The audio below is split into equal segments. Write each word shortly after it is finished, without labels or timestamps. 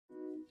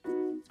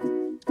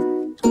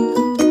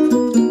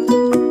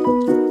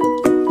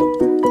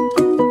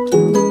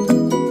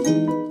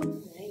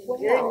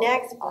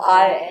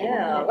I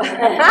am.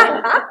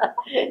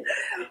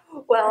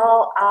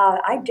 Well,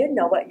 I did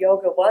know what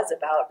yoga was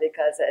about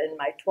because in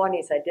my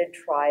 20s I did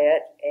try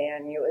it,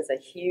 and it was a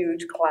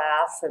huge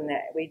class, and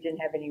that we didn't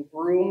have any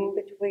room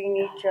between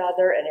each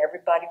other, and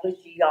everybody was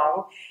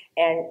young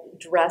and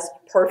dressed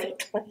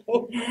perfectly.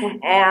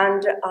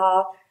 And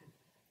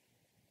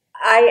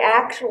I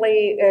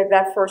actually,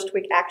 that first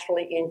week,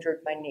 actually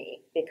injured my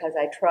knee because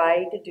I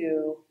tried to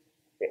do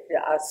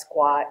a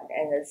squat,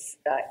 and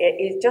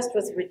it just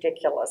was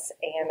ridiculous.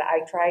 And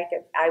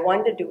I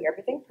wanted to do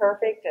everything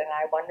perfect, and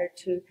I wanted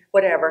to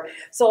whatever.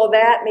 So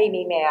that made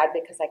me mad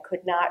because I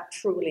could not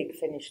truly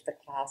finish the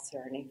class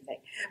or anything.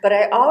 But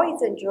I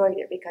always enjoyed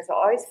it because I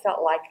always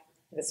felt like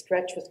the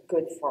stretch was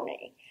good for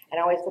me, and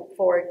I always looked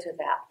forward to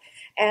that.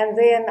 And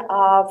then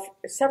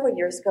several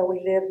years ago, we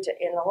lived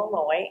in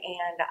Illinois,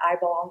 and I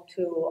belonged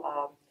to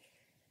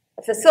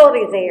a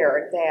facility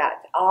there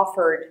that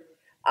offered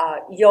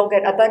yoga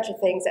and a bunch of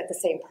things at the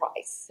same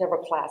price,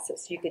 several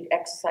classes. You could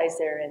exercise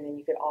there, and then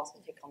you could also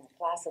take on the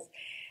classes.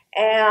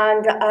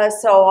 And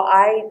so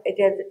I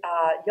did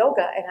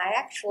yoga, and I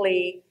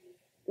actually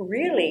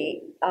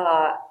really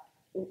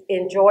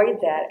enjoyed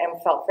that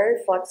and felt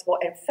very flexible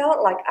and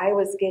felt like I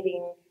was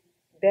getting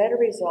better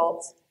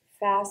results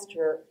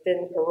faster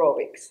than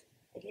aerobics.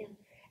 Yeah.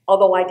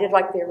 Although I did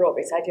like the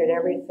aerobics. I did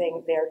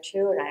everything there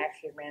too, and I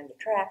actually ran the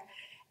track.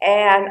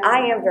 And I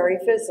am very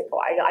physical.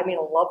 I mean,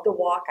 I love to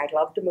walk. I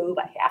love to move.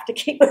 I have to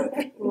keep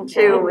moving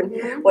too,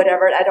 and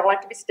whatever. I don't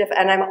like to be stiff.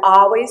 And I'm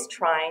always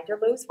trying to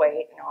lose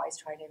weight and always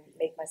trying to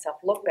make myself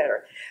look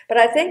better. But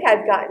I think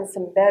I've gotten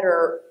some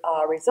better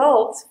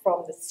results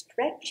from the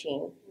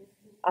stretching,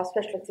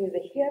 especially through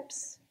the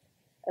hips,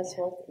 as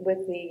well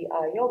with the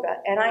yoga.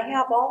 And I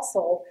have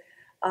also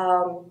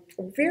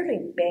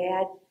really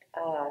bad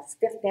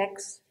stiff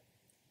necks,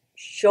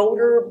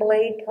 shoulder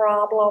blade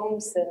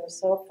problems, and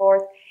so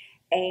forth.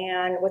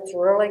 And what's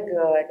really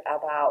good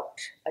about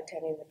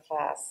attending the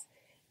class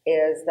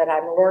is that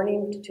I'm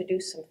learning to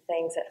do some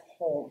things at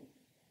home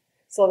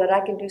so that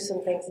I can do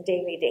some things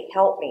daily to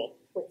help me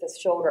with the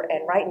shoulder.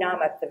 And right now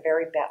I'm at the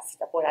very best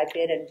of what I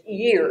did in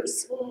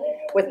years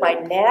with my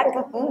neck.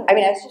 I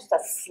mean, it's just a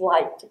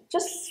slight.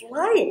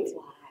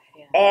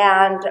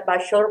 And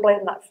my shoulder blade,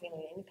 I'm not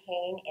feeling any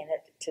pain in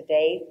it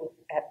today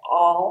at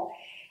all.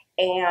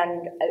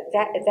 And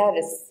that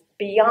is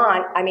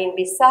beyond, I mean,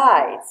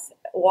 besides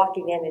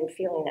walking in and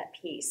feeling that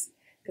peace,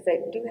 because I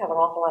do have an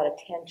awful lot of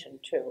tension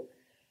too,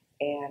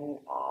 and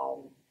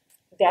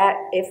that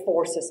it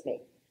forces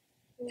me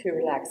to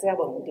relax. I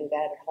wouldn't do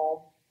that at home.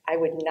 I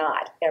would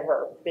not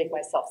ever make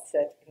myself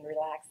sit and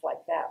relax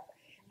like that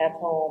at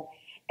home.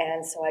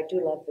 And so I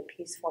do love the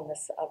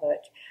peacefulness of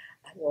it.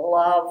 I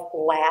love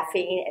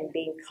laughing and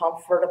being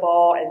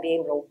comfortable and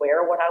being able to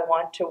wear what I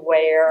want to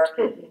wear,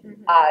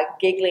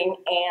 giggling,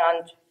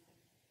 and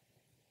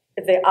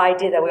the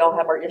idea that we all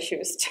have our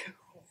issues too.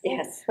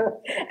 Yes,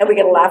 and we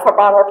can laugh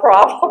about our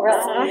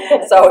problems.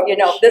 So, you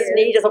know, if this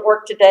knee doesn't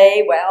work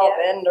today, well,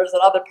 then there's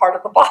another part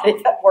of the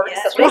body that works.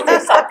 At least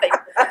there's something.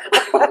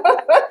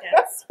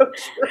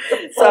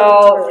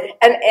 So,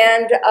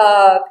 and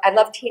I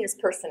love Tina's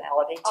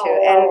personality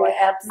too. And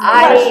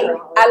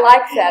I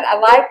like that. I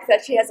like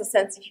that she has a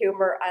sense of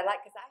humor. I like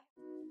because